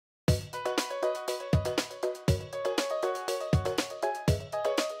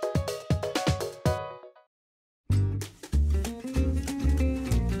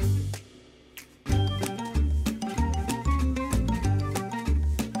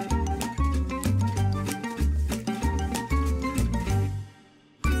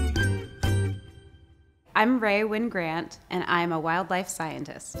I'm Rae Wynn-Grant, and I'm a wildlife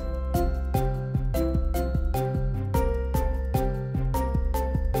scientist.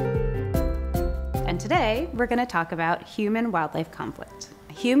 And today, we're going to talk about human-wildlife conflict.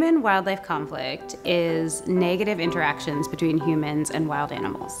 Human-wildlife conflict is negative interactions between humans and wild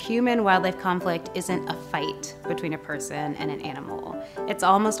animals. Human-wildlife conflict isn't a fight between a person and an animal. It's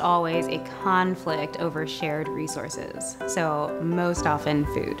almost always a conflict over shared resources, so most often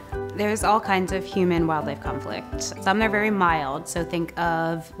food. There's all kinds of human-wildlife conflict. Some are very mild, so think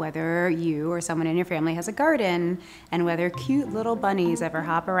of whether you or someone in your family has a garden and whether cute little bunnies ever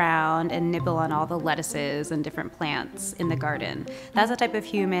hop around and nibble on all the lettuces and different plants in the garden. That's a type of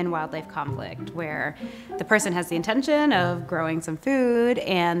human-wildlife conflict where the person has the intention of growing some food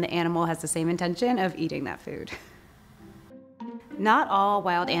and the animal has the same intention of eating that food. Not all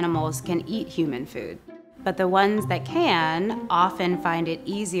wild animals can eat human food, but the ones that can often find it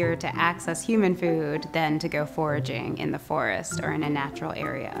easier to access human food than to go foraging in the forest or in a natural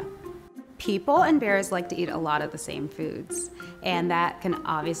area. People and bears like to eat a lot of the same foods, and that can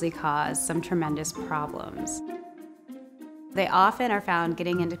obviously cause some tremendous problems. They often are found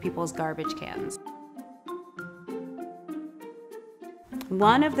getting into people's garbage cans.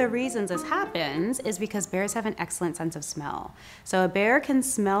 One of the reasons this happens is because bears have an excellent sense of smell. So a bear can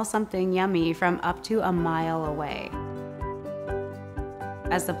smell something yummy from up to a mile away.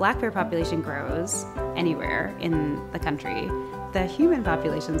 As the black bear population grows anywhere in the country, the human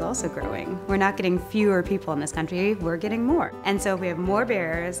population is also growing. We're not getting fewer people in this country, we're getting more. And so if we have more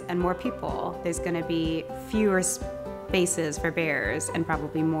bears and more people, there's gonna be fewer spaces for bears and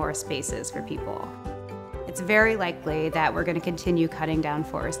probably more spaces for people. It's very likely that we're going to continue cutting down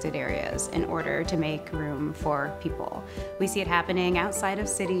forested areas in order to make room for people. We see it happening outside of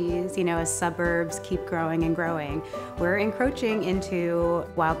cities, as suburbs keep growing and growing. We're encroaching into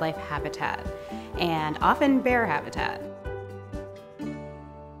wildlife habitat and often bear habitat.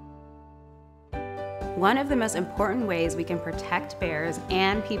 One of the most important ways we can protect bears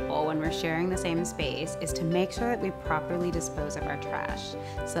and people when we're sharing the same space is to make sure that we properly dispose of our trash.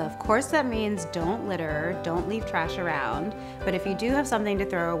 So of course that means don't litter, don't leave trash around, but if you do have something to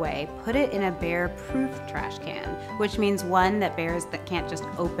throw away, put it in a bear-proof trash can, which means one that bears that can't just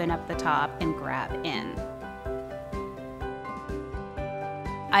open up the top and grab in.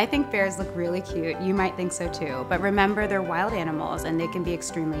 I think bears look really cute. You might think so too, but remember they're wild animals and they can be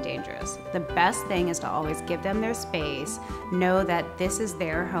extremely dangerous. The best thing is to always give them their space, know that this is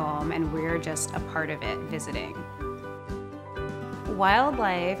their home and we're just a part of it visiting.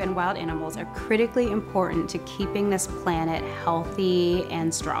 Wildlife and wild animals are critically important to keeping this planet healthy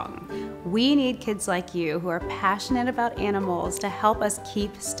and strong. We need kids like you who are passionate about animals to help us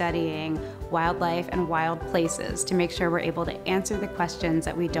keep studying wildlife and wild places to make sure we're able to answer the questions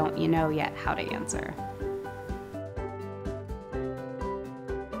that we don't yet how to answer.